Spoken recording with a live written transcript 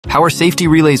How are safety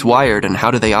relays wired and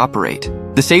how do they operate?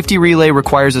 The safety relay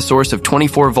requires a source of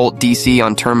 24-volt DC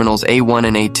on terminals A1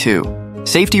 and A2.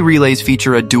 Safety relays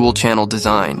feature a dual-channel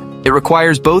design. It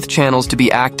requires both channels to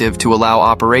be active to allow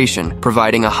operation,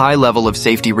 providing a high level of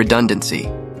safety redundancy.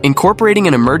 Incorporating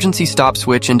an emergency stop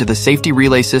switch into the safety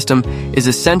relay system is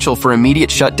essential for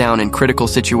immediate shutdown in critical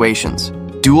situations.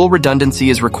 Dual redundancy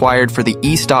is required for the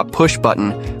e-stop push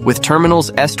button, with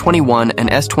terminals S21 and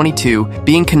S22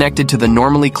 being connected to the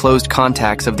normally closed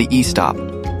contacts of the e-stop.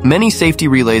 Many safety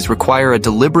relays require a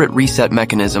deliberate reset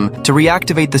mechanism to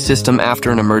reactivate the system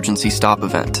after an emergency stop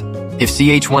event. If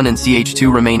CH1 and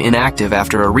CH2 remain inactive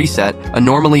after a reset, a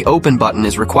normally open button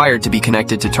is required to be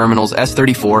connected to terminals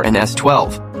S34 and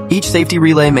S12. Each safety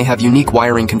relay may have unique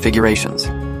wiring configurations.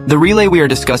 The relay we are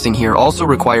discussing here also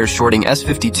requires shorting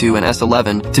S52 and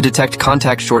S11 to detect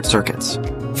contact short circuits.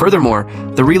 Furthermore,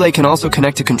 the relay can also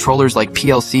connect to controllers like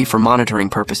PLC for monitoring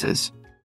purposes.